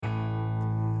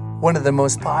One of the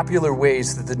most popular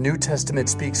ways that the New Testament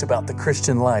speaks about the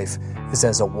Christian life is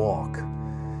as a walk.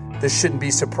 This shouldn't be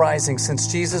surprising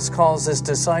since Jesus calls his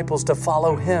disciples to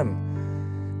follow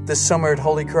him. This summer at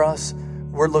Holy Cross,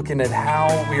 we're looking at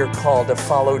how we are called to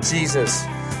follow Jesus.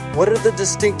 What are the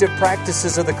distinctive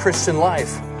practices of the Christian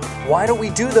life? Why do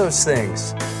we do those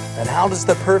things? And how does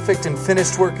the perfect and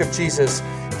finished work of Jesus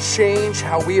change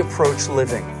how we approach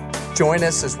living? Join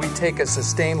us as we take a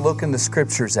sustained look in the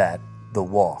Scriptures at the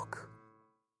walk.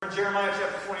 Jeremiah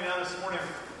chapter 29 this morning.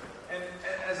 And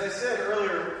as I said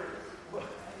earlier,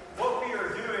 what we are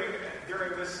doing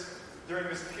during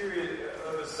this period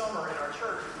of the summer in our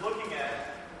church is looking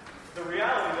at the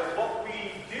reality that what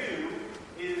we do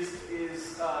is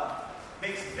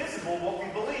makes visible what we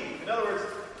believe. In other words,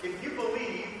 if you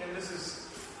believe, and this is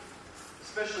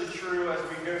especially true as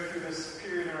we go through this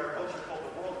period in our culture called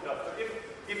the World Cup, but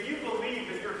if you believe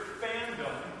that your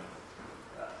fandom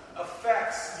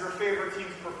affects your favorite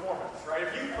team's performance, right?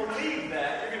 If you believe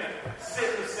that, you're going to sit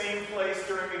in the same place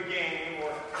during a game, or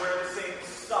wear the same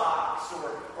socks,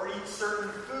 or eat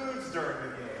certain foods during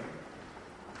the game.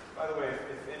 By the way,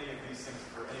 if any of these things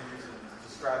for any reason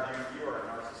describe you, you are a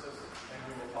narcissist, and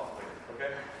we will talk later,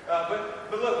 okay?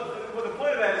 But look, the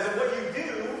point of that is that what you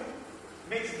do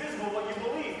makes visible what you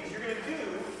believe, because you're going to do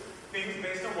things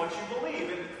based on what you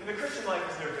believe. And the Christian life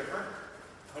is no different,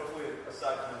 hopefully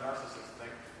aside from the narcissist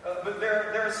thing. But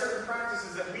there are certain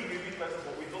practices that we do because of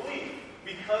what we believe.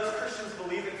 Because Christians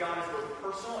believe that God is both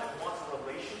personal and wants a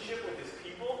relationship with his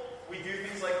people, we do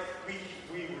things like we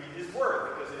read his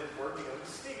word, because in his word we know he's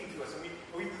speaking to us, and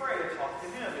we pray to talk to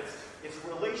him. It's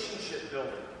relationship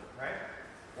building, right?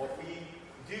 What we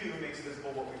do makes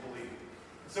visible what we believe.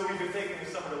 So we've been taking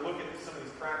this summer to look at some of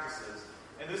these practices.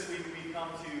 And this week we come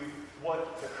to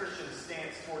what the Christian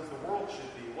stance towards the world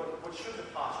should be. What should the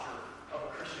posture of a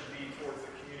Christian be towards the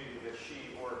community that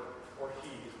she or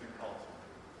he has been called to?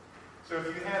 So if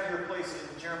you have your place in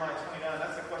Jeremiah 29,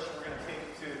 that's the question we're going to take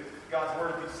to God's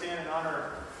Word. If you stand in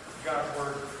honor of God's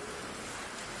Word,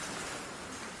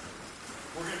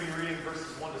 we're going to be reading verses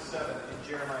 1 to 7 in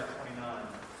Jeremiah 29.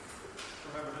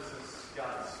 Remember, this is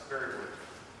God's very word.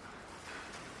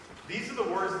 These are the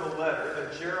words of the letter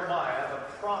that Jeremiah, the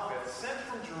prophet, sent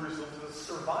from Jerusalem to the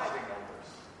surviving elders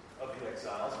of the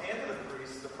exiles, and to the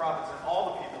priests, the prophets, and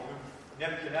all the people whom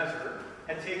Nebuchadnezzar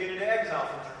had taken into exile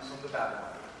from Jerusalem to Babylon.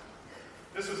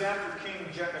 This was after King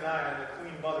Jeconiah and the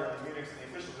queen mother and the eunuchs and the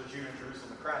officials of Judah and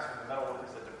Jerusalem, the craftsmen and the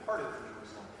metalworkers had departed from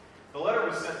Jerusalem. The letter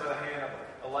was sent by the hand of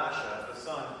Elisha, the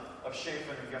son of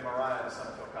Shaphan, and Gemariah, the son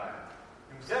of Hilkiah,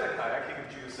 whom Zedekiah, king of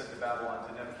Judah, sent to Babylon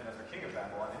to Nebuchadnezzar, king of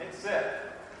Babylon. And it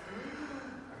said,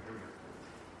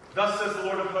 "Thus says the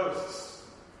Lord of hosts,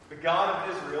 the God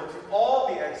of Israel, to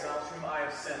all the exiles whom I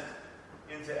have sent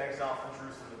into exile from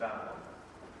Jerusalem to Babylon.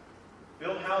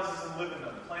 Build houses and live in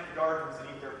them, plant gardens and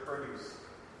eat their produce.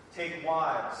 Take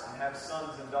wives and have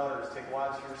sons and daughters. Take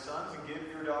wives for your sons and give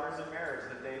your daughters in marriage,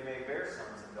 that they may bear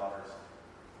sons and daughters.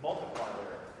 Multiply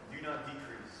there, do not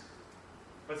decrease.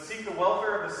 But seek the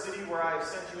welfare of the city where I have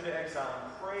sent you into exile,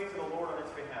 and pray to the Lord on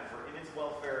its behalf, for in its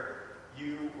welfare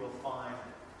you will find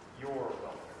your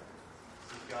welfare."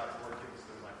 This is God's word. Give us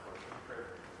those night close. Pray.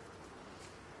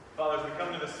 Father, as we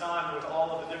come to this time with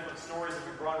all of the different stories that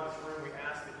we brought in this room, we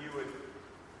ask that you would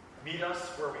meet us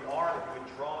where we are, that you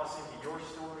would draw us into your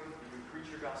story, that you would preach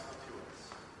your gospel to us.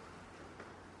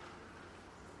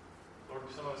 Lord,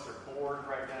 some of us are bored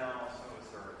right now, some of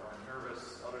us are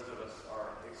nervous, others of us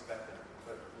are expectant,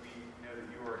 but we know that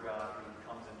you are a God who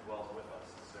comes and dwells with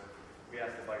us. And so we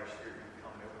ask that by your Spirit you would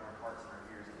come and open our hearts and our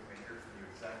ears, that we may hear from you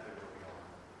exactly where we are.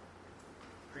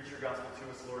 Preach your gospel to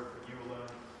us, Lord, for you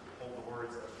alone hold the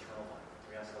words of eternal life.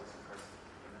 We ask all this in Christ's name.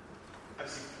 Amen. Have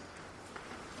a seat.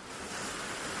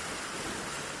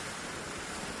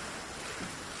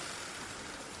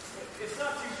 It's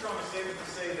not too strong a statement to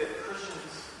say that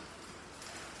Christians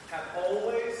have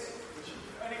always, which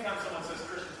anytime someone says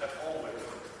Christians have always,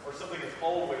 or something is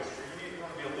always true, you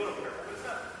want to be a little careful. But it's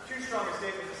not too strong a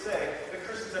statement to say that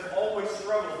Christians have always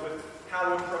struggled with how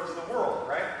to approach the world,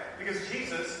 right? Because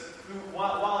Jesus, who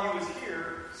while he was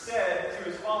here, said to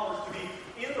his followers to be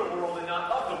in the world and not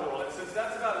of the world. And since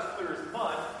that's about as clear as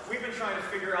mud, we've been trying to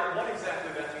figure out what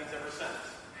exactly that means ever since.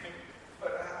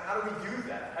 But how do we do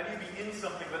that? How do you be in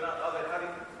something but not of it?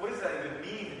 What does that even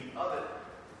mean to be of it?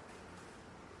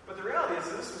 But the reality is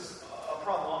that this was a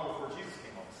problem long before Jesus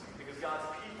came on the scene, because God's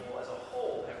people as a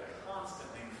whole have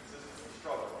constantly and consistently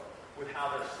struggled with how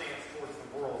their stance towards the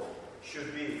world should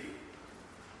be.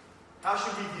 How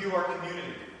should we view our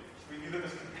community? Should we view them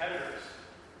as competitors?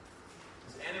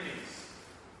 As enemies?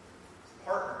 As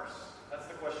partners? That's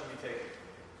the question we take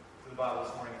to the Bible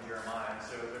this morning in Jeremiah. And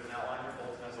so there's an outline in your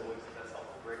bulletin as always. If that's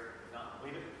helpful, great. If not,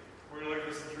 leave it. We're going to look at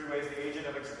this in three ways: the agent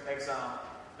of exile.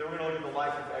 Then we're going to look at the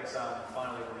life of exile. And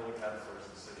finally, we're going to look at the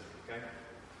flourishing city. Okay?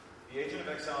 The agent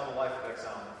of exile, the life of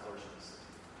exile, and the flourishing city.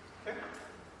 Okay?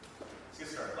 Let's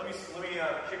get started. Let me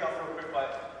kick off real quick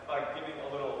by giving a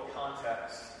little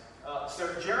context. So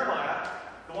Jeremiah,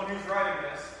 the one who's writing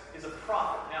this, is a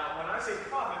prophet. Now, when I say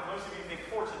prophet, most of you think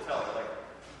fortune teller, like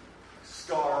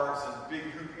scarves and big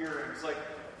hoop earrings. Like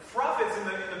prophets in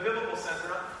the biblical sense,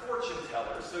 they're not fortune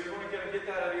tellers. So you want to get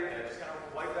that out of your head. Just kind of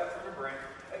wipe that from your brain.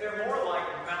 And they're more like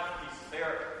mouthpieces. They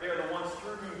are the ones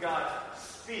through whom God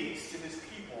speaks to His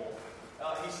people.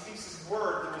 He speaks His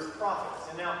word through His prophets.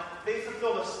 And now they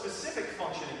fulfilled a specific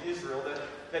function in Israel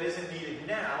that isn't needed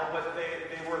now, but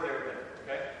they were there then.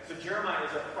 Okay? So Jeremiah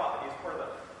is a prophet. He's part of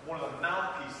one of the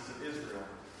mouthpieces of Israel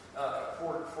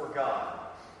for God.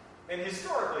 And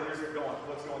historically, here's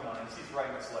what's going on as he's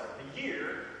writing this letter. The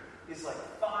year is like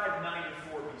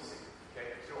 594 BC.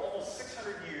 Okay? So almost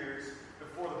 600 years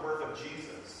before the birth of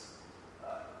Jesus.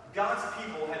 God's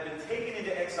people had been taken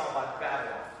into exile by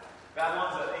Babylon.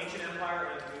 Babylon's an ancient empire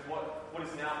in what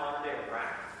is now modern-day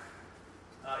Iraq.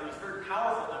 It was a very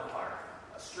powerful empire,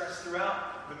 stretched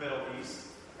throughout the Middle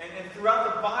East. And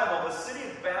throughout the Bible, the city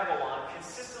of Babylon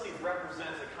consistently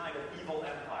represents a kind of evil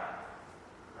empire.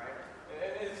 Right?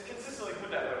 And it's consistently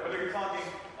put that way. Whether you're talking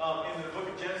in the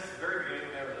book of Genesis, at the very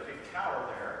beginning, there was a big tower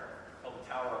there, called the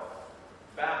Tower of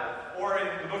Babel. Or in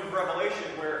the book of Revelation,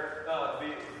 where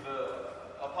the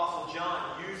Apostle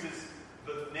John uses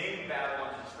the name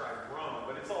Babylon to describe Rome.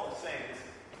 But it's all the same.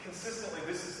 Consistently,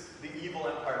 this is the evil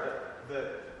empire,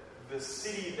 the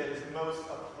city that is most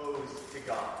opposed to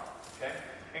God. Okay?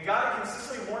 And God had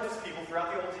consistently warned His people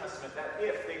throughout the Old Testament that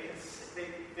if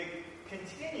they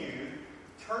continued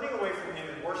turning away from Him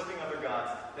and worshiping other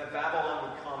gods, that Babylon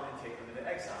would come and take them into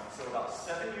exile. So about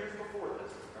 7 years before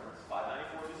this, remember it's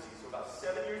 594 BC, so about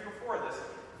 7 years before this,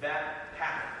 that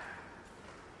happened.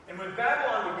 And when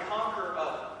Babylon would conquer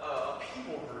a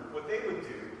people group, what they would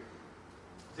do,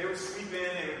 they would sweep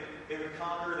in, they would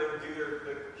conquer, they would do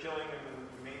the killing and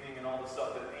the maiming and all the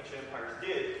stuff that ancient empires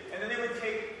did, and then they would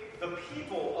take the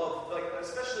people of, like,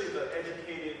 especially the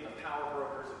educated and the power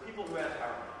brokers, the people who had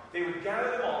power, they would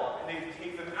gather them all up and they would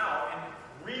take them out and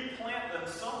replant them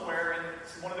somewhere in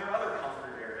one of their other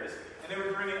conquered areas, and they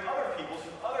would bring in other peoples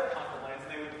from other conquered lands,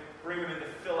 and they would bring them in to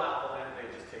fill out the land that they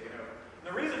had just taken over. And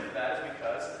the reason for that is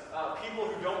because people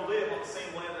who don't live on the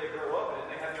same land they grow up in,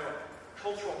 they have no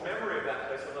cultural memory of that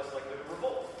place, are less likely to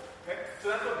revolt. Okay? So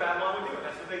that's what Babylon would do, and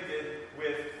that's what they did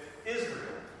with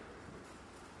Israel.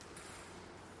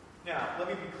 Now, let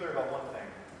me be clear about one thing,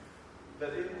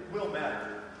 that it will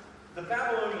matter. The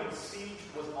Babylonian siege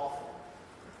was awful.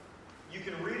 You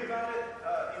can read about it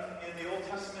in the Old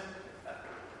Testament.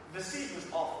 The siege was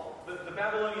awful. The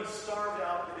Babylonians starved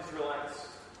out the Israelites.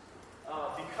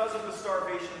 Because of the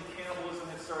starvation, cannibalism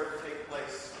had started to take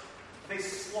place. They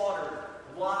slaughtered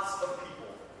lots of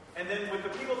people. And then with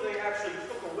the people that they actually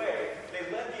took away,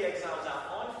 they led the exiles out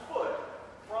on foot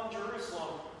from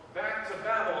Jerusalem back to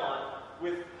Babylon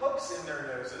with hooks in their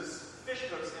noses, fish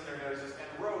hooks in their noses,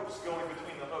 and ropes going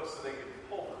between the hooks so they could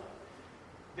pull them.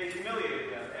 They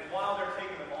humiliated them, and while they're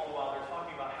taking them, all the while they're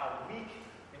talking about how weak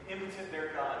and impotent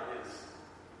their God is,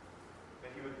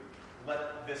 that He would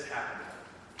let this happen to them.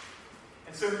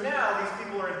 And so now these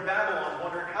people are in Babylon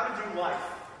wondering how to do life.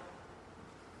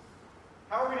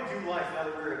 How are we to do life now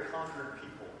that we're a conquered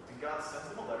people? And God sends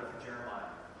them a letter to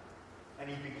Jeremiah. And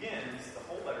He begins the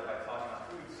whole letter by talking about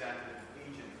who exactly the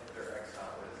agent of their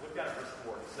exile is. Look down at verse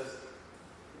 4. It says,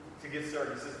 to get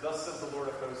started, it says, "Thus says the Lord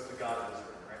of hosts, the God of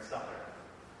Israel." Right? Stop there.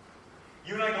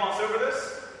 You and I gloss over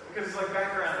this because it's like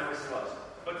background noise to us.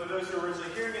 But to those who are originally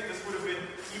hearing it, this would have been,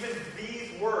 even these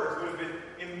words would have been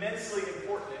immensely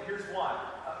important. And here's why.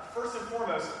 First and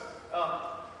foremost,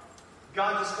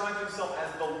 God describes Himself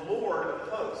as the Lord of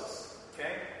hosts.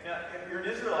 Okay? Now, if you're an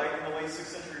Israelite in the late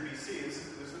 6th century BC,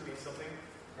 this would mean something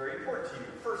very important to you.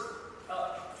 First,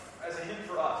 as a hint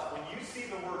for us, when you see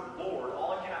the word Lord,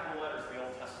 all in capital letters in the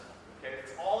Old Testament, okay?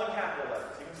 It's all in capital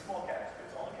letters, even small caps, but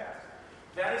it's all in caps.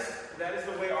 That is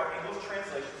the way our English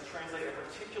translations translate a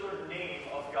particular name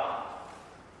of God.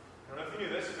 I don't know if you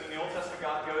knew this, but in the Old Testament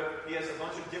God, He has a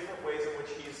bunch of different ways in which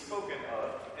He is spoken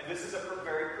of, and this is a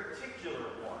very particular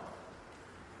one.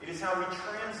 It is how we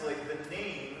translate the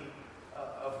name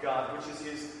of God, which is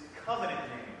His covenant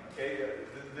name. Okay,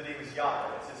 the name is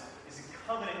Yahweh. It's His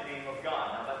covenant name of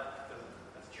God. Now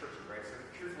that's churchy, right? So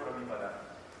here's what I mean by that.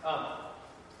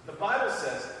 The Bible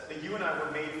says that you and I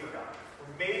were made for God.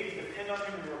 We're made to depend on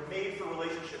Him. We were made for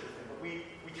relationship with Him, but we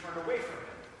turned away from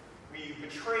Him. We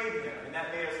betrayed him, and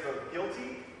that made us both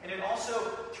guilty, and it also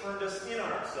turned us in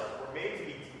on ourselves. We're made to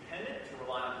be dependent, to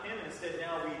rely on him, and instead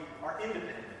now we are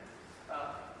independent.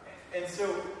 And so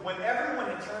when everyone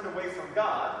had turned away from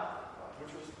God,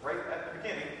 which was right at the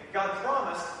beginning, God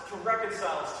promised to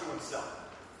reconcile us to himself.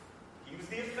 He was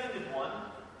the offended one.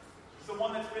 He's the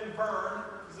one that's been burned.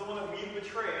 He's the one that we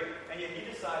betrayed. And yet he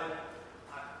decided,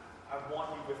 I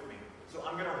want you with me. So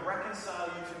I'm going to reconcile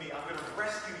you to me. I'm going to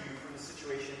rescue you from the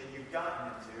situation that you've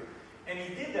gotten into. And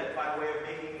he did that by way of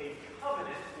making a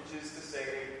covenant, which is to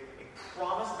say a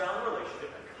promise-bound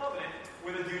relationship, a covenant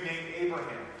with a dude named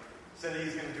Abraham. Said that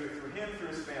he's going to do it through him, through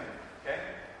his family. Okay?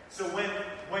 So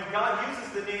when God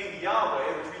uses the name Yahweh,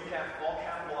 which we all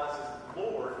capitalize as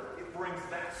Lord, it brings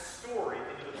that story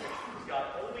into the picture. Because God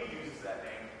only uses that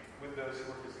name with those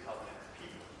who are his covenant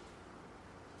people.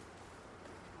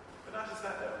 But not just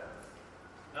that, though.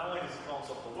 Not only does he call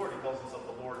himself the Lord, he calls himself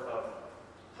the Lord of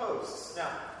hosts. Now,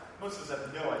 most of us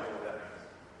have no idea what that means.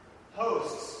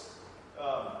 Hosts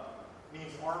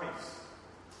means armies.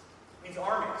 Means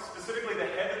armies, specifically the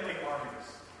heavenly armies.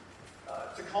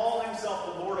 To call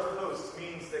himself the Lord of hosts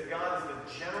means that God is the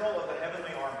general of the heavenly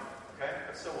army. Okay?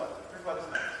 But so what? Here's why this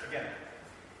matters. Again,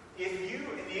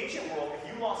 in the ancient world, if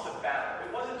you lost a battle, it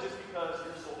wasn't just because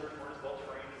your soldiers weren't as well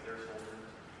trained as their soldiers.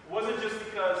 It wasn't just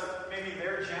because maybe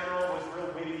their general was real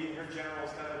witty and your general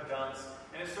was kind of a dunce.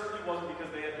 And it certainly wasn't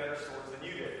because they had better swords than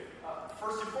you did.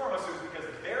 First and foremost, it was because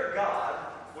their God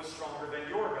was stronger than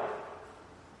your God.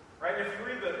 Right? And if you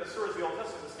read the stories of the Old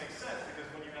Testament, this makes sense, because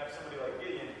when you have somebody like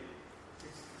Gideon,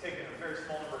 who's taking a very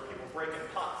small number of people, breaking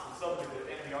pots, and suddenly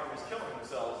the enemy army is killing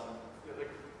themselves, and they're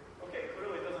like, okay,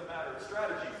 clearly it doesn't matter. The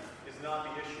strategy is not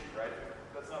the issue, right?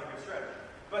 That's not a good strategy.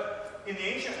 But in the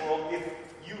ancient world, if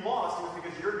you lost, it was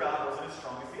because your God wasn't as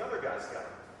strong as the other guy's God.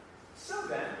 So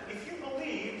then, if you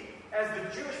believed, as the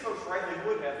Jewish folks rightly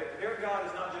would have, that their God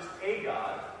is not just a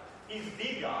God, he's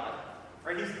the God,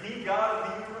 right? He's the God of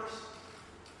the universe.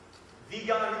 The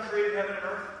God who created heaven and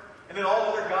earth, and then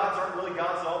all other gods aren't really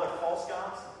gods at all, they're false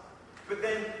gods. But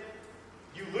then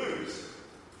you lose,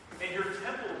 and your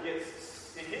temple and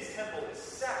his temple is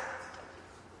sacked.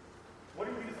 What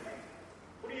are you going to think?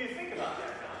 What do you think about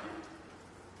that God?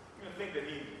 You're going to think that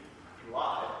he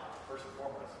lied, first and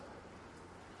foremost.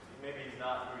 Maybe he's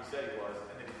not who he said he was,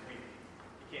 and then he's weak.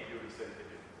 He can't do what he said he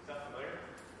could do. Is that familiar?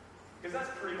 Because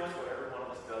that's pretty much what every one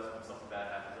of us does when something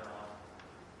bad happens in our life.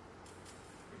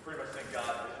 Pretty much think God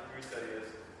isn't who he said he is,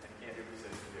 and he can't do what he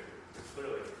said he can do. Because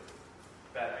clearly,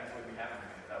 bad things wouldn't be happening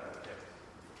if that were the case.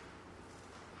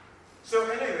 So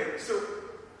anyway,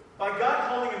 by God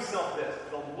calling himself this,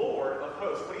 the Lord of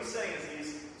hosts, what he's saying is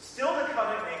he's still the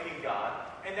covenant-making God,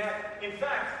 and that, in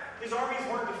fact, his armies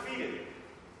weren't defeated.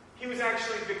 He was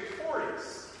actually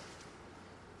victorious.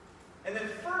 And then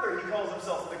further, he calls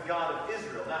himself the God of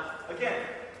Israel. Now, again,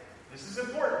 this is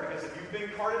important because if you've been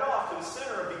carted off to the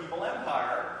center of the evil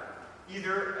empire,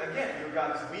 either, again, your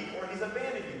God is weak or he's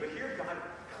abandoned you. But here God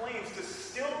claims to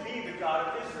still be the God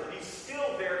of Israel. He's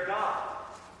still their God.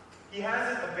 He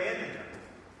hasn't abandoned them.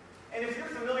 And if you're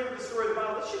familiar with the story of the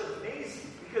Bible, this should amaze you.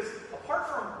 Because apart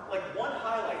from like one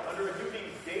highlight under a dude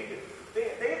named David,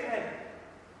 they've had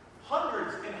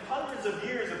hundreds and hundreds of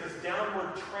years of this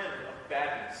downward trend of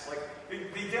badness. Like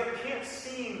they can't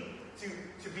seem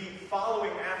to be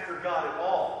following after God at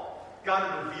all. God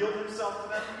had revealed himself to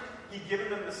them. He'd given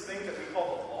them this thing that we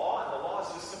call the law, and the law is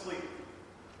just simply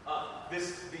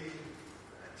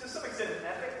to some extent an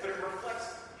ethic, but it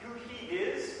reflects who he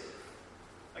is.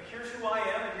 Like, here's who I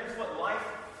am, and here's what life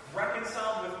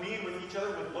reconciled with me and with each other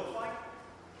would look like.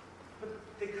 But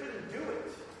they couldn't do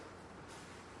it.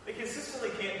 They consistently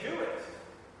can't do it.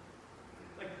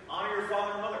 Like, honor your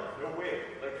father and mother. No way.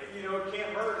 Like,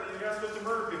 can't murder. You're not supposed to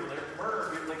murder people. They're murder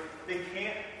people. Like, they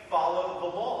can't follow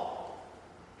the law.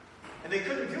 And they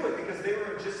couldn't do it because they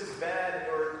were just as bad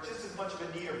or just as much of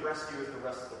a need of rescue as the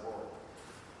rest of the world.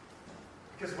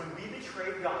 Because when we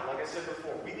betrayed God, like I said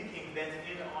before, we became bent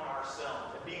in on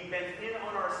ourselves. And being bent in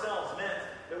on ourselves meant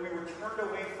that we were turned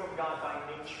away from God by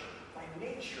nature. By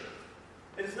nature.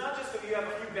 It is not just that you have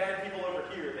a few bad people over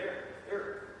here.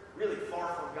 They're really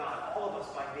far from God. All of us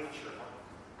by nature are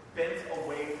bent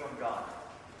away from God.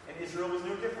 And Israel was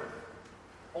no different.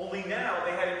 Only now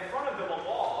they had in front of them a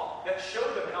law that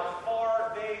showed them how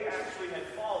far they actually had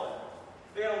fallen.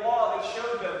 They had a law that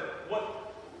showed them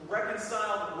what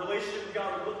reconciled relationship with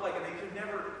God would look like, and they could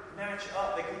never match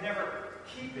up. They could never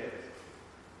keep it.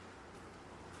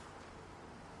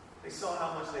 They saw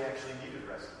how much they actually needed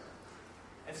rescue.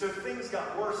 And so things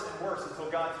got worse and worse until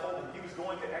God told them he was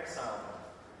going to exile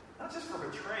them. Not just for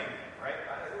betraying him, right?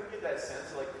 We get that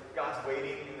sense, like God's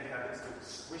waiting in the heavens to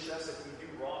squish us if we do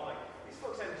wrong. Like these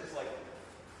folks hadn't just like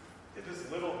did this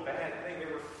little bad thing. They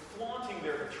were flaunting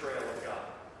their betrayal of God.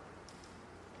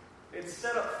 They'd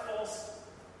set up false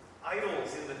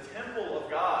idols in the temple of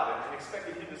God and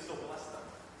expected him to still bless them.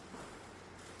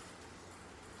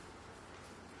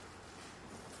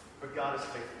 But God is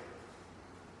faithful.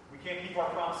 We can't keep our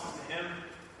promises to him.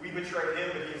 We betray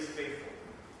him, but he is faithful.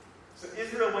 So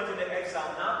Israel went into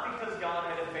exile not because God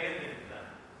had abandoned them.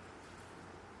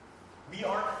 We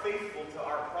aren't faithful to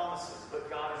our promises, but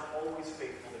God is always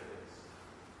faithful to his.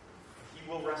 He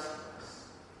will rescue us.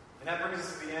 And that brings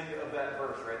us to the end of that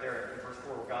verse right there in verse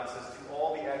 4, where God says, to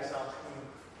all the exiles whom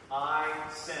I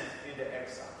sent into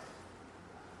exile.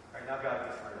 All right, now God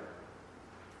gets rid of it.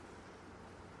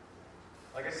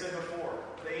 Like I said before,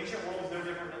 the ancient world is no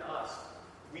different than us.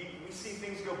 We see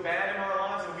things go bad in our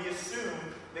lives, and we assume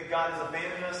that God has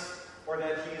abandoned us or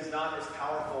that he is not as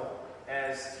powerful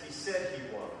as he said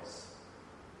he was.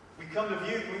 We come to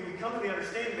the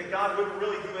understanding that God wouldn't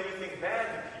really do anything bad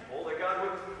to people, that God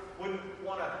wouldn't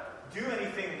want to do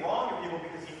anything wrong to people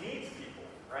because he needs people,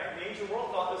 right? The ancient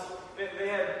world thought this, that they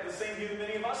had the same view that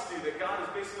many of us do, that God is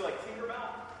basically like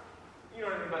Tinkerbell. You know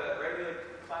what I mean by that, right? Like,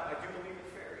 I do believe in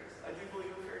fairies. I do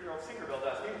believe in fairies. Tinkerbell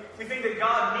does. We think that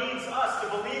God needs us to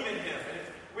believe in him. And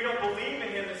if we don't believe in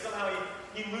him, then somehow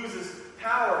he loses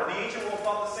power. And the ancient world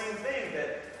thought the same thing,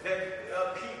 that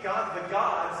the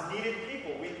gods needed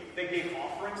people. They gave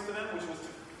offerings to them, which was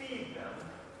to feed them,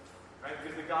 right?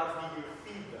 Because the gods need you to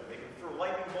feed them. They can throw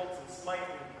lightning bolts and smite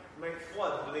and make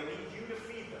floods, but they need you to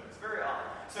feed them. It's very odd.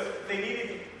 So they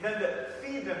needed them to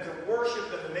feed them, to worship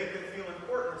them, to make them feel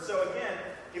important. So again,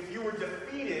 if you were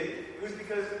defeated, it was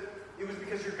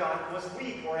because your God was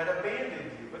weak or had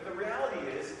abandoned you. But the reality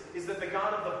is that the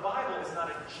God of the Bible is not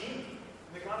a genie.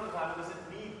 And the God of the Bible doesn't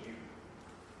need you.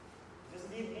 He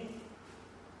doesn't need me.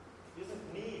 He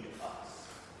doesn't need us.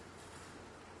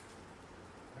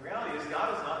 The reality is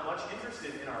God is not much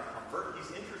interested in our comfort.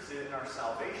 He's interested in our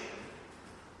salvation.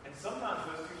 And sometimes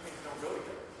those two things don't go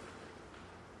together.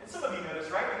 And some of you know this,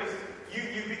 right? Because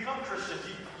you've become Christians.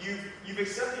 You've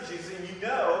accepted Jesus, and you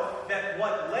know that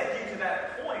what led you to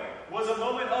that point was a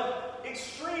moment of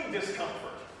extreme discomfort.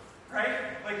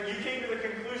 Right? Like you came to the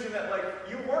conclusion that like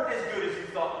you weren't as good as you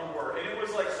thought you were. And it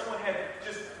was like someone had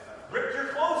just ripped your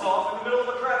clothes off in the middle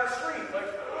of a crowded street.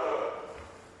 Like,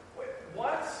 wait,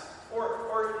 what?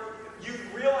 Or you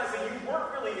realized that you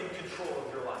weren't really in control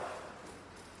of your life.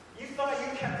 You thought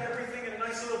you kept everything in a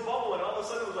nice little bubble, and all of a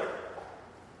sudden it was like,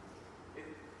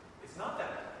 it's not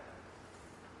that.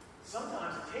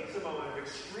 Sometimes it takes a moment of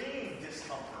extreme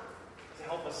discomfort to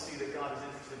help us see that God is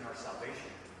interested in our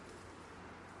salvation.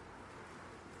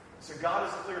 So God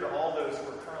is clear to all those who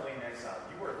are currently in exile.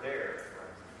 You are there,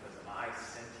 friends, because I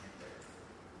sent you there.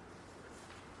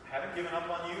 I haven't given up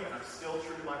on you, and I'm still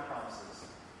true to my promises.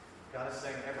 God is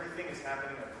saying everything is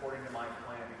happening according to my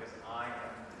plan because I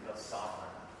am the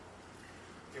sovereign.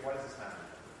 Okay, why does this matter?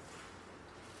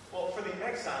 Well, for the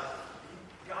exiles,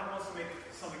 God wants to make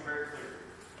something very clear.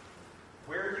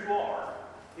 Where you are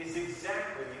is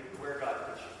exactly where God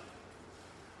put you.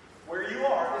 Where you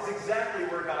are is exactly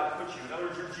where God put you. In other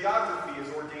words, your geography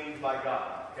is ordained by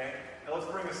God. Okay? Now let's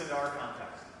bring this into our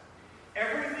context.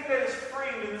 Everything that is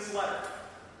framed in this letter,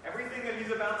 everything that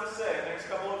he's about to say in the next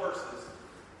couple of verses,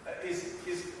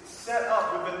 is set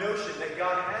up with the notion that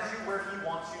God has you where he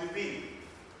wants you to be.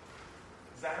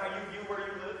 Is that how you view where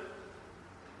you live?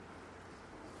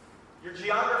 Your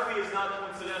geography is not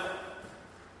coincidental.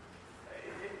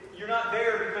 You're not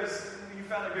there because you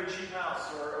found a good cheap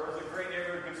house or it was a great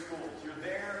neighborhood, good schools. You're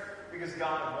there because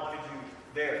God wanted you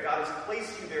there. God has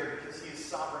placed you there because he is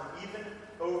sovereign even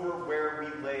over where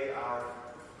we lay our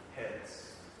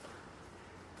heads.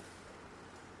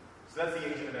 So that's the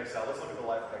agent of exile. Let's look at the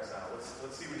life of exile.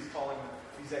 Let's see what he's calling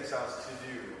these exiles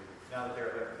to do now that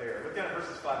they're there. Look down at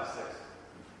verses 5 to 6.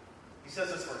 He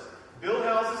says this first. Build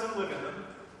houses and live in them.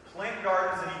 Plant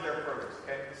gardens and eat their produce.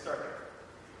 Okay, let's start there.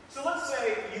 So let's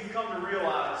say you've come to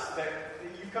realize that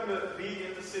you've come to be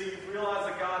in the city. You've realized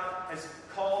that God has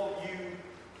called you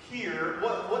here.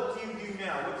 What do you do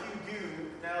now? What do you do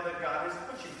now that God has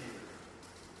put you here?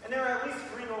 And there are at least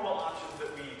three normal options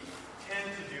that we tend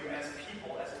to do as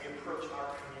people as we approach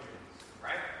our communities,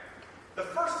 right? The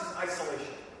first is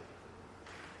isolation.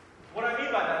 What I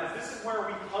mean by that is this is where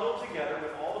we huddle together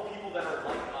with all the people that are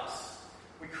like us.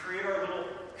 We create our little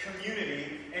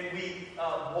community and we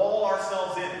wall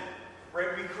ourselves in,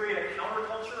 right? We create a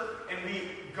counterculture and we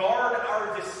guard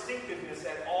our distinctiveness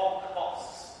at all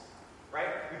costs, right?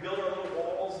 We build our little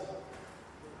walls and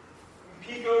we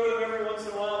peek over them every once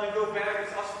in a while and then go back.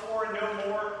 It's us four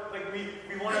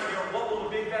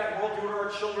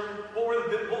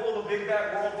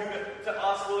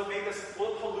Will it make us,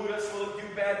 will it pollute us? Will it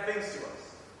do bad things to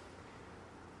us?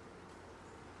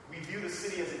 We view the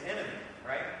city as an enemy,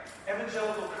 right?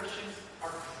 Evangelical Christians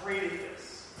are great at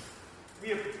this. We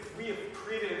have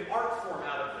created an art form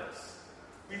out of this.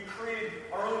 We've created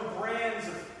our own brands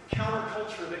of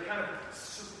counterculture that kind of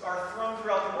are thrown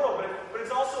throughout the world. But it's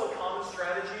also a common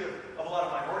strategy of a lot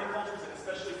of minority cultures, and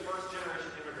especially first-generation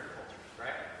immigrant cultures,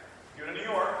 right? If you go to New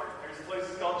York, there's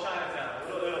places called Chinatown,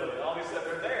 Little Italy, all these stuff.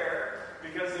 They're there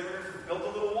because immigrants built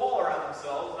a little wall around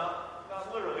themselves, not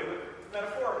literally, but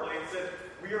metaphorically, and said,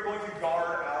 we are going to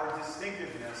guard our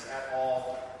distinctiveness at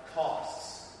all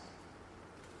costs.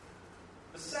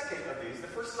 The second of these, the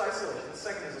first is isolation, the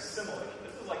second is assimilation.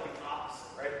 This is like the opposite,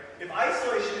 right? If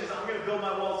isolation is, I'm going to build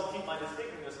my walls to keep my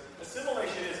distinctiveness,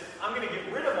 assimilation is, I'm going to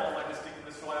get rid of all my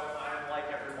distinctiveness so I'm like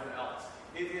everyone else.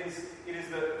 It is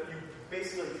you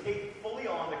basically take fully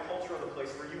on the culture of the place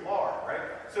where you are, right?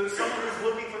 So someone who's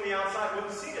looking from the outside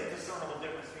wouldn't see a discernible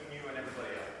difference between you and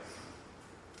everybody else.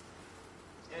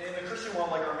 And in the Christian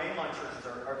world, like our mainline churches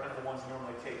are kind of the ones who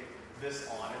normally take this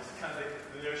on. It's kind of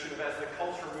the notion of as the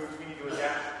culture moves, we need to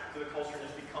adapt to the culture and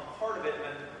just become part of it,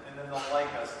 and then they'll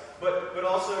like us. But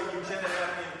also, you tend to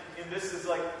have in this is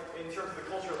like, in terms of the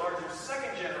culture at large, there's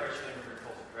second generation immigrant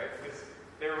culture, right? Because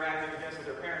they were acting against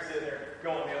what their parents did, and they're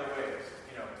going the other way.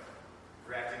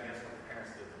 Reacting against what their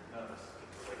parents did. None of us can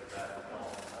relate to that at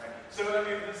all, right? So, I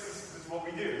mean, this is what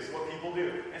we do. This is what people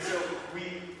do. And so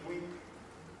we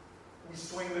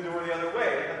swing the door the other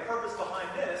way. And the purpose behind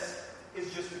this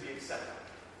is just to be accepted.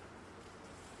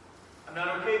 I'm not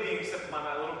okay being accepted by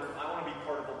my little group. I want to be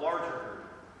part of the larger group.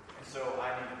 And so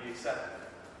I need to be accepted.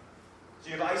 So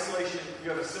you have isolation, you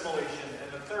have assimilation,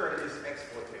 and the third is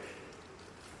exploitation.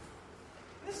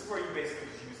 And this is where you basically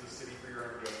just use the city for your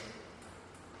own gain.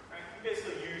 Right? You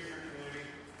basically use your community.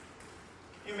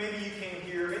 Maybe you came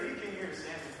here to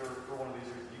Stanford for one of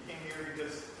these reasons. You came here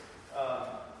because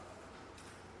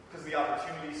of the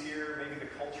opportunities here, maybe the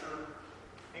culture,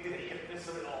 maybe the hipness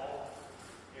of it all.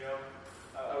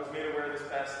 I was made aware this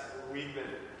past week that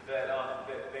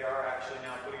they are actually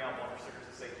now putting out bumper stickers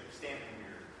that say "Keep Stanton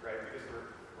Weird," right? Because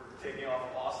we're taking off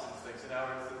Austin's thing, so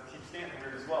now it's "Keep Stanton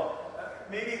Weird" as well.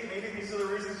 Maybe these are the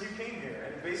reasons you came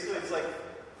here, and basically it's like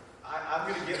I'm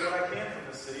going to get what I can from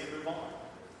this city and move on.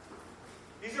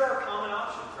 These are our common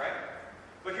options, right?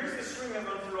 But here's the string that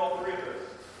runs through all three of those.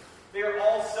 They are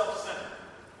all self-centered.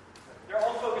 They're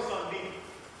all focused on me.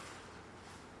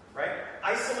 Right?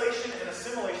 Isolation and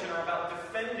assimilation are about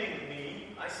defending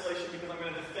me. Isolation because I'm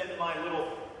going to defend my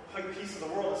little piece of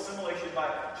the world. Assimilation by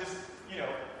just,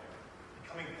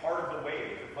 becoming part of the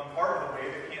wave. If I'm part of the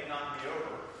wave, it can't knock me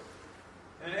over.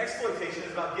 And then exploitation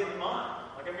is about getting mine.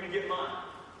 Like I'm going to get mine.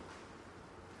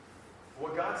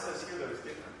 What God says here, though, is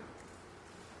different.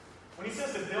 When he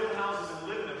says to build houses and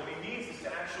live in them, what he means is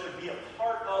to actually be a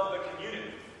part of the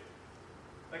community.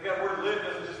 Like that word live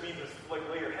doesn't just mean to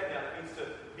lay your head down. It means to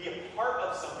be a part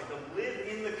of something, to live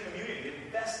in the community,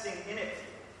 investing in it.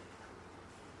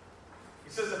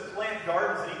 He says to plant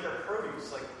gardens and eat their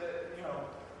produce. Like,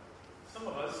 some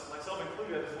of us, myself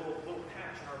included, have this little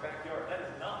patch in our backyard. That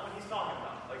is not what he's talking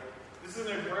about. Like, this is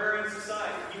an agrarian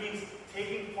society. He means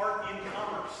taking part in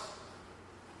commerce,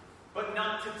 but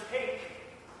not to take.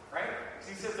 Right? Because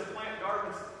he says to plant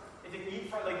gardens and to eat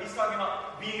from, like he's talking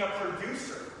about being a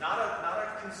producer, not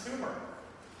a consumer.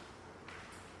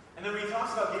 And then when he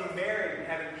talks about getting married and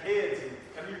having kids, and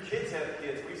having your kids have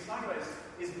kids, what he's talking about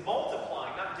is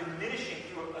multiplying, not diminishing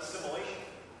through assimilation.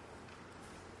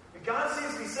 And God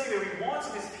seems to be saying that what he wants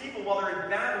of his people while they're in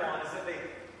Babylon is that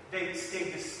they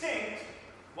stay distinct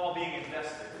while being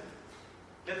invested,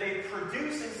 that they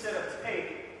produce instead of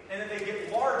take, and that they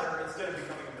get larger instead of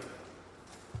becoming a business.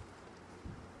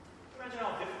 Imagine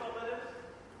how difficult that is.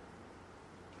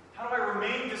 How do I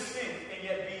remain distinct and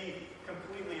yet be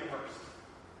completely immersed?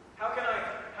 How can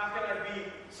I be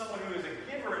someone who is a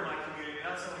giver in my community,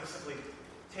 not someone who's simply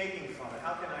taking from it?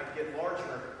 How can I get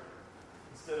larger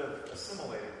instead of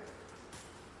assimilating?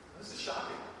 This is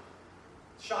shocking.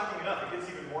 It's shocking enough. It gets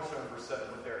even more so in verse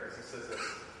 7 with there, because he says this.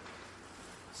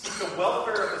 Seek the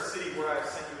welfare of the city where I have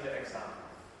sent you into exile.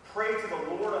 Pray to the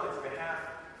Lord on its behalf,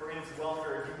 for in its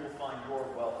welfare you will find your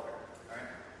welfare. Right?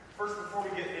 First, before we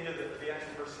get into the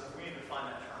actual verses, we need to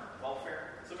find that term,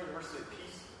 welfare. Some of your verses say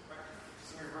peace, right?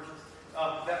 Some of your versions.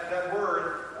 That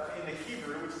word in the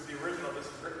Hebrew, which is the original this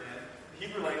is written in, the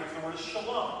Hebrew language, the word is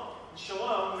shalom. And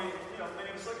shalom, many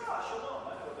of us are like,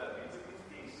 shalom, I know what that means. It means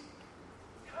peace.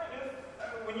 Kind of.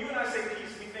 When you and I say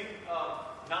peace, we think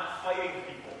not fighting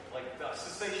people, like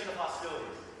cessation of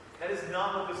hostilities. That is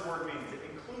not what this word means. It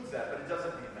includes that, but it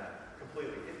doesn't mean that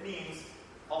completely. It means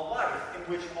a life in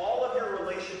which all of your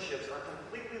relationships are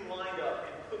completely lined up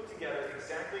and put together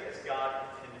exactly as God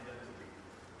intended them to be.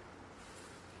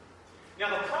 Now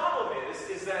the problem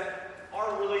is that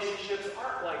our relationships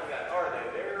aren't like that, are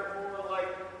they? They're more like,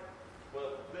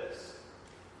 well, this.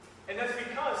 And that's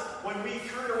because when we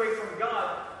turned away from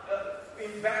God,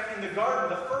 back in the garden,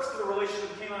 the first of the relationship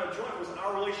that came out of joint was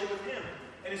our relationship with Him.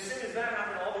 And as soon as that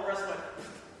happened, all the rest went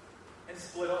and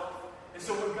split off. And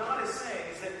so what God is saying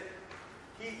is that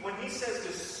when He says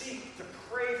to seek, to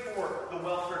pray for the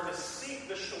welfare, to seek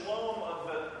the shalom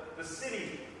of the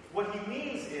city, what He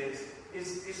means is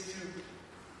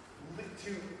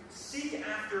to seek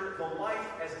after the life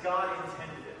as God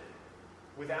intended it,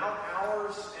 without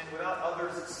ours and without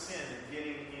others' sin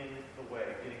getting in the way,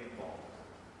 getting involved.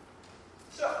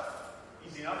 So,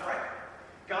 easy enough, right?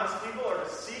 God's people are to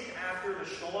seek after the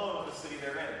shalom of the city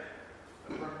they're in.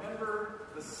 But remember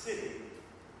the city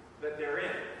that they're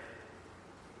in.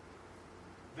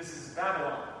 This is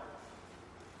Babylon.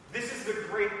 This is the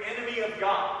great enemy of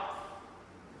God.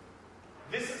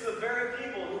 This is the very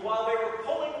people who, while they were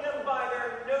pulling them by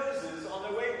their noses on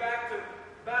their way back to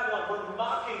Babylon, were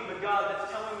mocking the God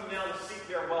that's telling them now to seek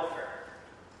their welfare,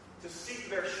 to seek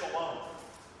their shalom.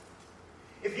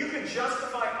 If you could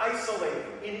justify isolating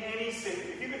in any city,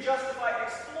 if you could justify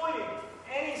exploiting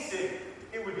any city,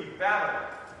 it would be Babylon.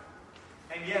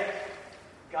 And yet,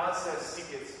 God says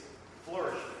seek its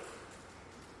flourishing.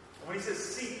 And when He says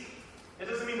seek, it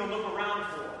doesn't mean to look around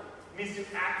for it. It means to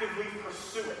actively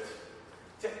pursue it.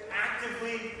 To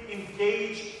actively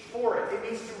engage for it. It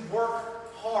means to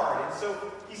work hard. And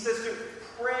so He says to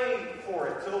pray for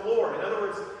it to the Lord. In other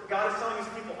words, God is telling His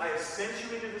people, I have sent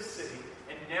you into the city,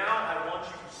 and now I want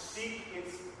you to seek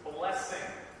its blessing,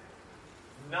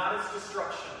 not its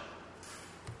destruction.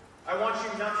 I want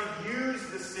you not to use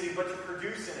the city, but to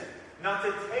produce in it. Not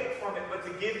to take from it, but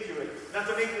to give to it. Not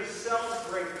to make yourselves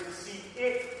great, but to see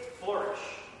it flourish.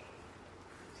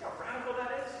 See how radical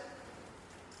that is?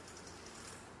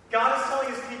 God is telling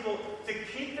His people to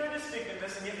keep their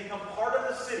distinctiveness and yet become part of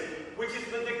the city, which is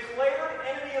the declared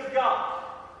enemy of God.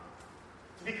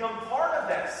 To become part of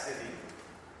that city.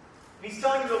 And He's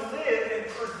telling you to live and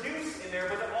produce in there,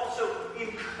 but to also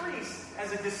increase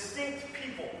as a distinct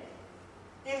people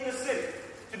in the city.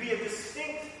 To be a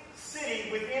distinct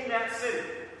city within that city.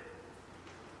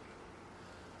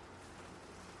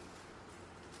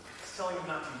 He's telling you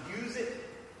not to use it,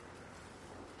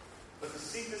 but to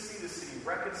seek to see the city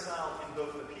reconciled in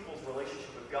both the people's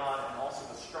relationship with God and also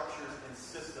the structures and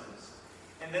systems.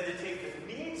 And then to take the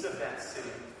needs of that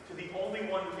city to the only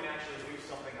one who can actually do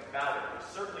something about it. Which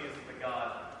certainly isn't the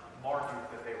God Marduk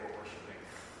that they were worshiping.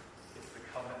 It's the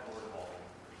covenant Lord of all.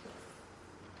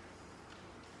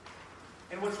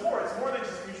 And what's more, it's more than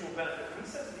just mutual benefit. When He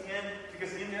says at the end,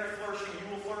 because in their flourishing you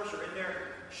will flourish, or in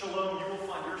their shalom you will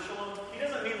find your shalom, He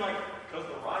doesn't mean like, because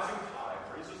the rising tide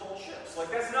raises all ships.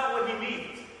 Like, that's not what He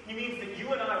means. He means that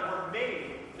you and I were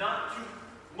made not to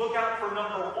look out for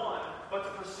number one, but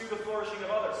to pursue the flourishing of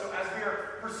others. So as we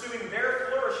are pursuing their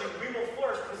flourishing, we will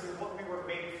flourish because of what we were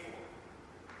made for.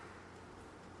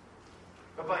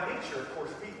 But by nature, of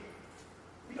course,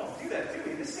 we don't do that, do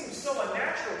we? This seems so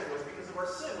unnatural to us because of our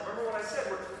sin. Remember what I said?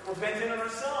 We're bent in on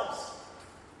ourselves.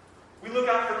 We look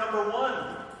out for number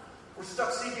one. We're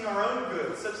stuck seeking our own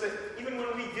good, such that even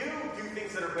when we do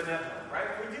things that are benevolent,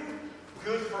 right? We do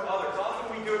good for others.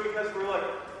 Often we do it because we're like,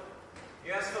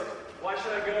 you ask folks, why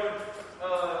should I go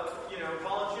and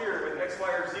volunteer with X,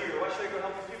 Y, or Z? Or why should I go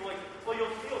help these people? Like, well, you'll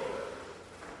feel good.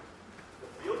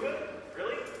 You'll feel good?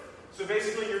 Really? So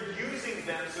basically you're using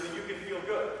them so that you can feel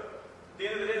good. At the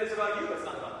end of the day, it's about you. It's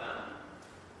not about them.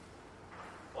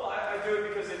 Well, I do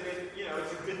it because it's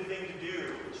a good thing to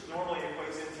do, which normally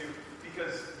equates into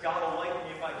because God will like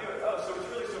me if I do it. Oh, so it's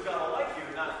really so God will like you,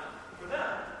 not for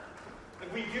them.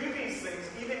 Like, we do these things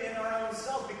even in our own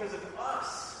selves because of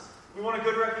us. We want a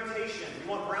good reputation. We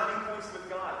want brownie points with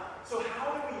God. So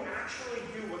how do we actually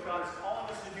do what God is calling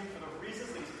us to do for the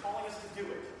reasons that He's calling us to do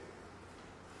it?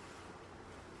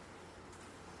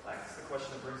 That's the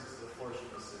question that brings us to the flourishing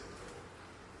of the city.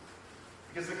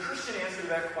 Because the Christian answer to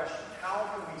that question, how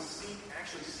can we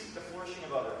actually seek the flourishing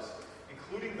of others,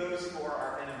 including those who are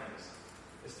our enemies,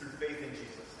 is through faith in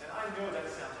Jesus. And I know that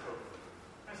sounds hokey.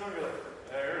 And some of you are like,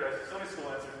 here it is, Sunday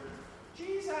school answer.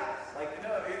 Jesus! Like,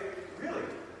 no, really.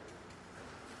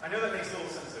 I know that makes little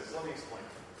sense there, so let me explain.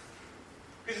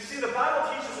 Because you see, the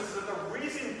Bible teaches us that the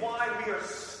reason why we are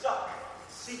stuck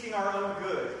seeking our own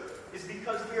good is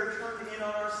because we are turned in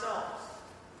on ourselves.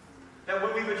 That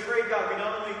when we betrayed God, we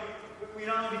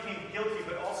not only became guilty,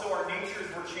 but also our natures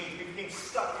were changed. We became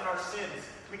stuck in our sins.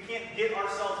 We can't get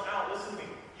ourselves out. Listen to me.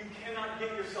 You cannot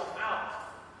get yourself out.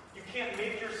 You can't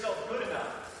make yourself good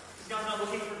enough. Because God's not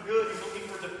looking for good. He's looking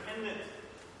for dependent.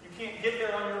 You can't get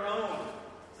there on your own.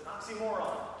 It's an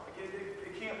oxymoron.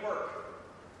 It can't work.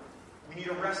 We need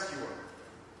a rescuer.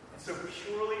 And so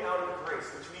purely out of grace,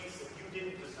 which means that you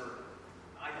didn't deserve it.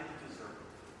 I didn't deserve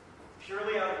it.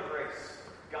 Purely out of grace,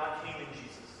 God came in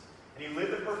Jesus. And he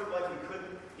lived the perfect life we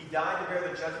couldn't. He died to bear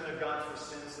the judgment of God for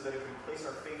sin so that if we place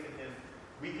our faith in him,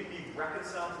 we can be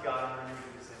reconciled to God and renewed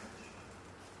in his image.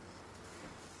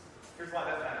 Here's why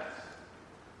that matters.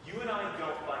 You and I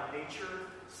don't, by nature,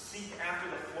 seek after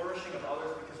the flourishing of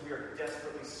others because we are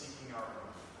desperately seeking our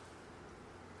own.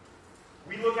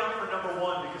 We look out for number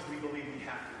one because we believe we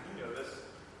have to. You know this.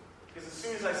 Because as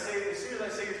soon as I say you're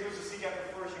supposed to seek after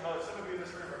the flourishing of others, some of you in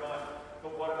this room are going,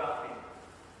 but what about me?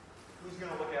 Who's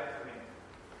going to look after me?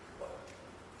 What?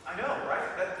 I know, right?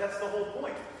 That's the whole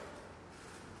point.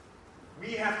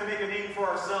 We have to make a name for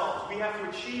ourselves. We have to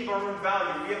achieve our own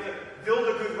value. We have to build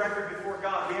a good record before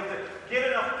God. We have to get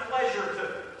enough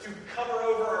pleasure to cover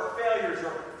over our failures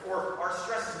or our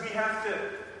stresses. We have to...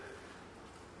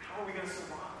 How are we going to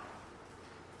survive?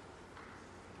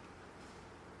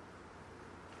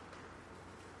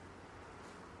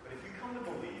 But if you come to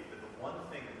believe that the one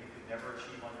thing that you could never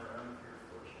achieve on your own through your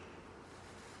flourishing,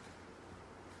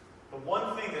 the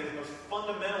one thing that is most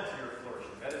fundamental to your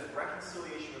flourishing, that is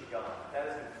reconciliation with God, that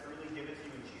has been freely given to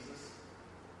you in Jesus,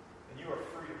 then you are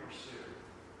free to pursue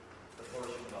the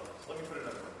flourishing of others. Let me put it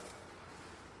another way.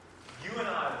 You and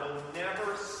I will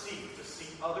never seek to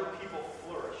see other people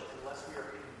flourish unless we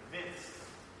are convinced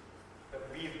that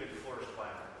we have been flourished by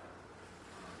them.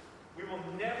 We will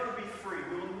never be free.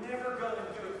 We will never go and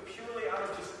do it purely out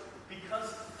of just because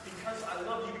I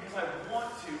love you, because I want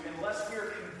to, unless we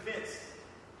are convinced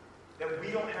that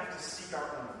we don't have to seek our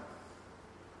own.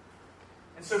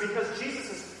 And so because Jesus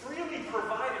has freely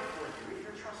provided for you, if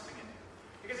you're trusting in him,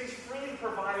 because he's freely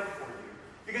provided for you,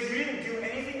 because you didn't do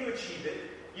anything to achieve it,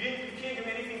 you can't do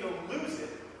anything to lose it,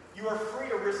 you are free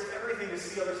to risk everything to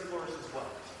see others flourish as well.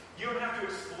 You don't have to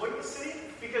exploit the city,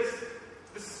 because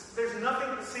there's nothing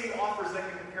that the city offers that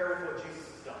can compare with what Jesus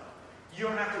has done. You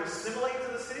don't have to assimilate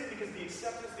to the city, because the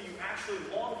acceptance that you actually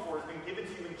long for has been given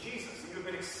to you in Jesus. You have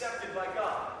been accepted by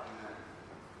God.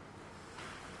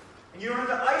 And you don't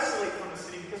have to isolate from the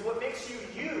city, because what makes you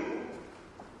you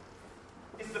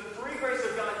is the free grace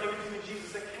of God given to you in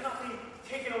Jesus that cannot be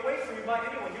taken away from you by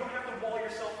anyone. You don't have to wall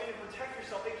yourself in and protect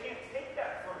yourself. They can't take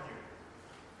that from you.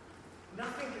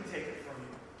 Nothing can take it from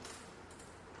you.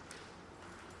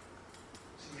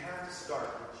 So you have to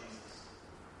start with Jesus.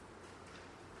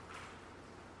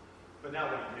 But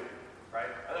now what do you do? Right?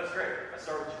 Oh, that's great. I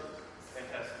start with Jesus.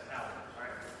 Fantastic. Now what? All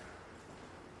right?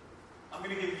 I'm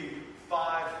going to give you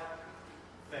 5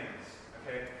 things.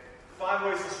 Okay? 5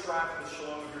 ways to strive for the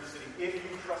shalom of your city if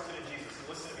you trusted in Jesus. And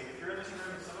listen to me. If you're in this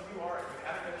room, and some of you are, if you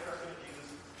haven't been trusting in Jesus,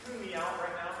 tune me out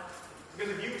right now.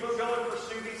 Because if you go and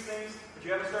pursue these things, but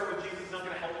you haven't started with Jesus, it's not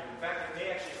going to help you. In fact, it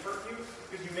may actually hurt you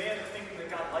because you may end up thinking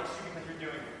that God likes you because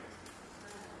you're doing it.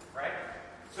 Right?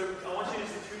 So I want you to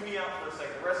just tune me out for a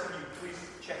second. The rest of you, please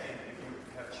check in if you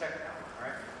have checked out. All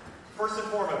right? First and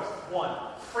foremost, 1,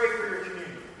 pray for your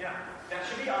community. Yeah, that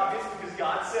should be obvious because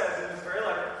God says in this very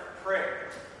letter, pray.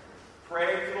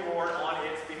 Pray to the Lord on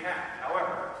its behalf.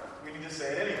 However, we need to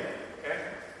say it anyway, okay?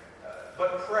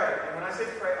 But pray. And when I say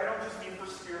pray, I don't just mean for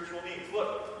spiritual needs.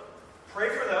 Look, pray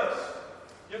for those.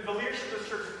 You know, the leadership of this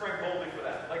church is praying boldly for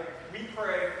that. Like, we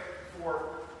pray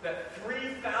for that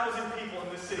 3,000 people in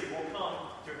this city will come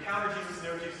to encounter Jesus,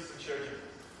 know Jesus, and show Jesus.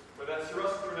 Whether that's through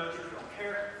us or through another church, we don't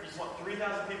care. We just want 3,000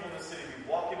 people in this city to be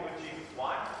walking with Jesus.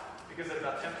 Why? Because at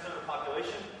about 10% of the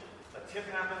population, a tip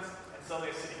happens, and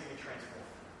suddenly a city can be transformed.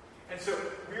 And so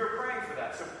we are praying for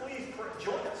that. So please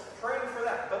join us, praying for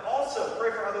that. But also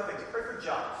pray for other things. Pray for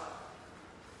jobs.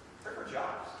 Pray for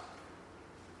jobs.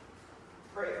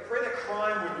 Pray that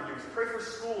crime would reduce. Pray for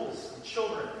schools and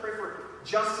children. Pray for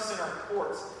justice in our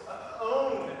courts.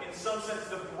 Own, in some sense,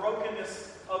 the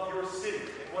brokenness of your city.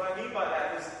 And what I mean by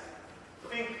that is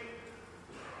think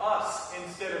us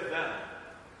instead of them.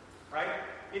 Right?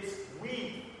 It's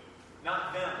we,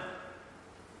 not them.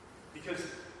 Because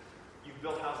you've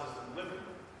built houses and lived in them.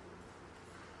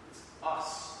 It's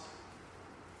us.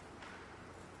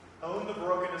 Own the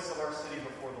brokenness of our city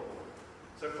before the Lord.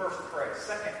 So first, pray.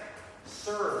 Second,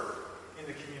 serve in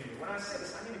the community. When I say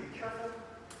this, I need to be careful.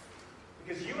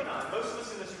 Because you and I, most of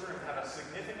us in this room, have a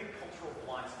significant cultural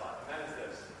blind spot. And that is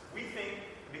this. We think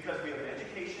because we have an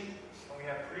education and we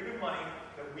have pretty good money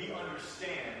that we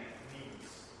understand needs.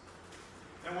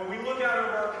 And when we look out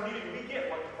over our community, we get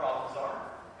what the problems are.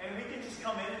 And we can just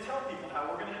come in and tell people how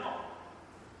we're going to help.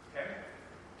 Okay?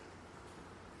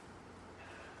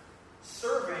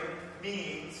 Serving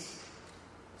means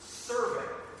serving.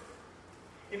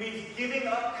 It means giving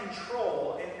up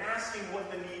control and asking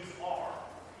what the needs are.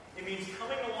 It means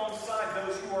coming alongside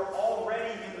those who are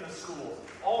already in the schools,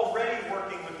 already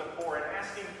working with the poor, and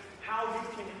asking how you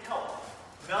can help.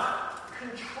 Not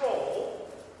control,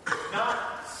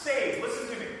 not save.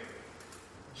 Listen to me.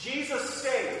 Jesus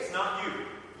saves, not you.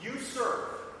 You serve.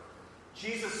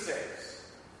 Jesus saves.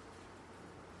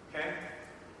 Okay?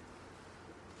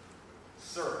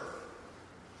 Serve.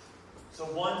 So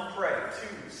 1, pray.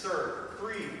 2, serve.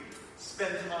 3,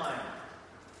 spend time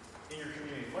in your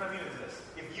community. What I mean is this.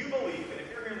 If you believe, and if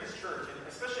you're here in this church, and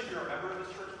especially if you're a member of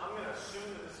this church, I'm going to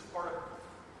assume that this is part of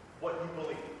what you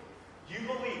believe. You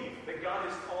believe that God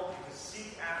has called you to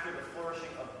seek after the flourishing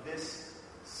of this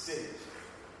city.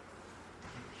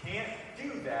 You can't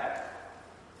do that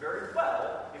very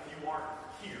well if you aren't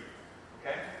here.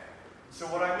 Okay? So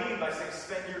what I mean by saying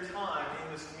spend your time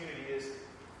in this community is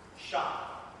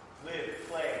shop, live,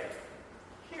 play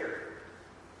here.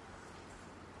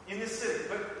 In this city.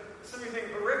 But some of you think,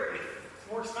 but Rick,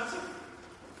 it's more expensive.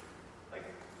 Like,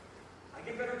 I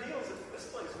get better deals at this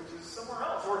place, which is somewhere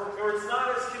else. Or it's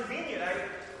not as convenient.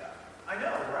 I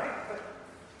know, right? But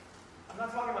I'm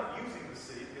not talking about using the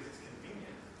city because it's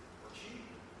convenient or cheap.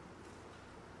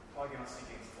 I'm talking about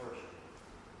seeking its flourishing.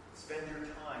 Spend your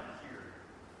time here.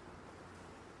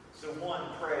 So 1,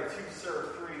 pray. 2,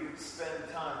 serve. 3, spend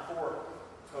time. 4,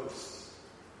 host.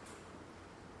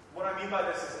 What I mean by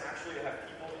this is actually to have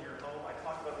people in your home. I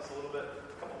talked about this a little bit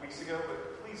a couple weeks ago,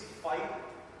 but please fight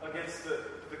against the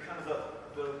kind of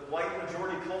the white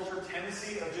majority culture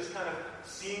tendency of just kind of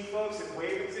seeing folks and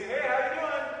waving and saying, "Hey, how you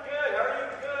doing? Good. How are you?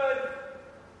 Good.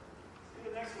 See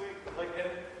you next week." Like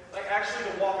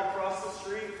actually to walk across the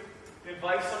street,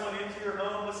 invite someone into your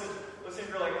home. Listen.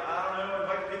 You're like, I don't know.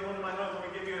 Invite people into my home.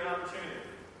 Let me give you an opportunity.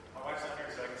 My wife's not here,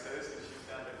 so I can say this because she's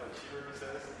down there. But she heard me say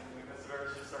this, and we missed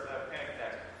her. She started to have a panic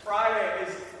attack. Friday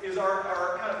is our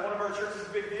kind of one of our church's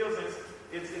big deals.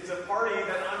 It's a party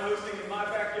that I'm hosting in my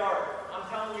backyard. I'm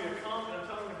telling you to come, and I'm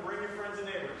telling you to bring your friends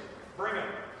and neighbors. Bring them.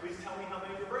 Please tell me how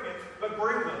many you're bringing, but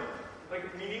bring them. Like,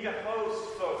 we need to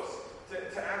host folks,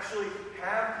 to actually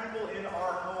have people in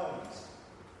our homes.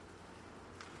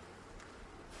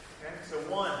 Okay, so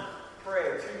 1,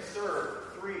 pray. 2,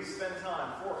 serve. 3, spend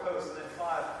time. 4, host. And then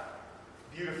 5,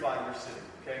 beautify your city.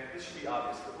 Okay, this should be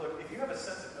obvious. But look, if you have a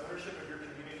sense of ownership of your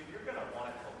community, you're going to want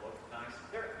it to look nice.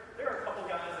 There are a couple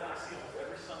guys that I see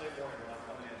every Sunday morning when I'm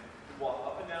coming in who walk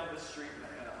up and down this street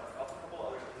and up a couple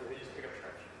others. They just pick up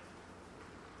trash.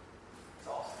 It's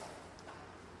awesome.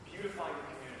 Beautify your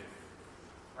community,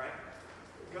 right?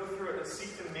 Go through it and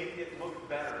seek to make it look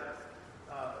better.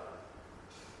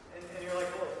 And you're like,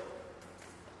 well,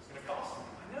 it's going to cost me.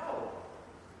 I know.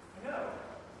 You're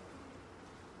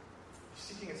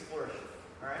seeking its flourishing.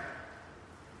 All right?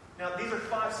 Now, these are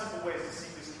 5 simple ways to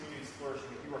seek this community's flourishing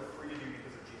that you are free to do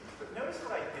because of Jesus. But notice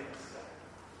what I didn't say.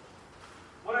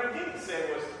 What I didn't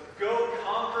say was, go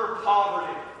conquer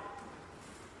poverty.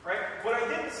 Right? What I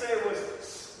didn't say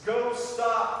was, go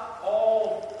stop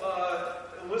all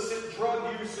illicit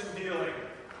drug use and dealing.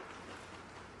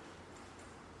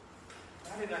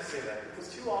 Why didn't I say that?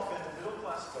 Because too often,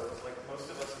 middle-class folks, like most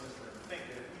of us in this room, think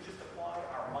that if we just apply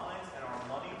our minds and our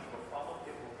money to a problem,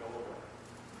 it will go away.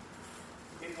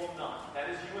 It will not. That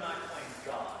is you and I playing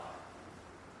God.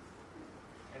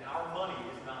 And our money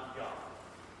is not God.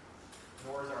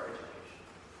 Nor is our education.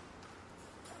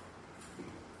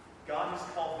 God has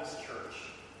called this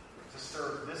church to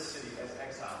serve this city as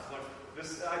exiles. Look,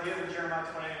 this idea of Jeremiah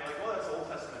 28, you're like, well, that's Old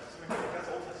Testament. That's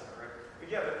Old Testament, right? But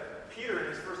yeah, but Peter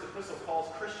in his first epistle calls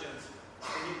Christians,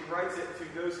 and he writes it to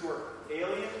those who are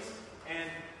aliens and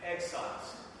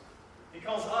exiles. He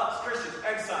calls us, Christians,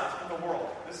 exiles from the world.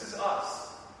 This is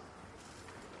us.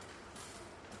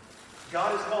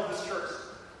 God has called this church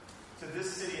to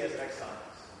this city as exiles.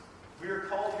 We are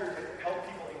called here to help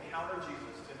people encounter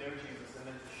Jesus, to know Jesus, and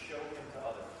then to show him to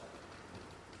others.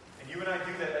 And you and I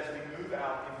do that as we move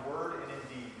out in word and in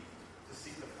deed to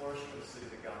seek the flourishing of the city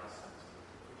that God has sent.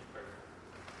 Would you pray?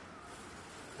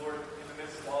 Lord, in the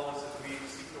midst of all this, as we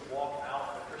seek to walk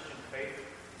out the Christian faith,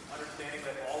 understanding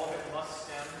that all of it must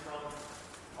stem from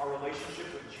our relationship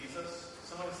with Jesus.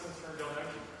 Some of us in this room don't know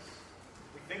Jesus.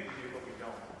 We think we do, but we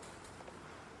don't.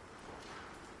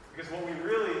 Because what we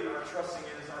really are trusting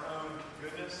in is our own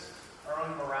goodness, our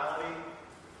own morality,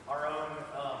 our own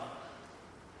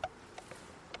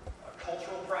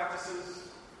cultural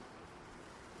practices.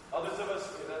 Others of us,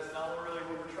 that's not really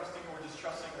what we're trusting. We're just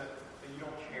trusting that you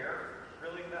don't care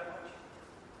really that much.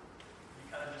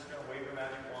 You kind of just going to wave your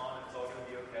magic wand and it's all going to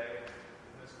be okay.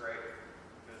 And it's great.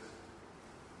 Because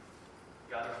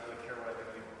God doesn't really care what I do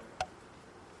anymore.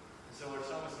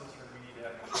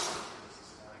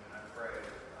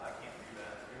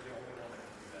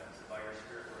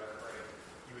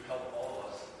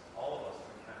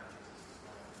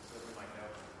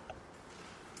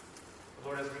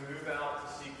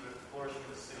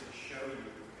 show you,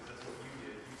 because that's what you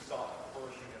did. You sought the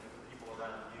flourishing of the people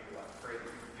around you. I pray that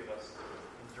you would give us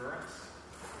endurance,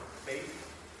 faith,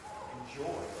 and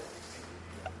joy as we seek to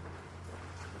do that.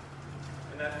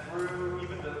 And that through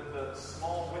even the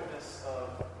small witness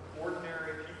of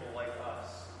ordinary people like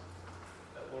us,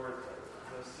 that, Lord,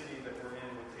 the city that we're in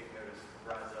would take notice,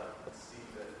 rise up and see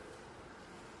that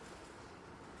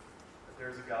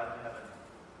there's a God in heaven,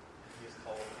 and He has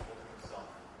called people to Himself.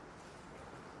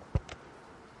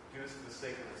 Do this for the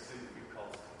sake of the city that You've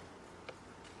called us to.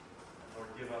 And Lord,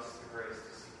 give us the grace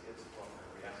to seek its welfare.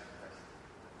 We ask you.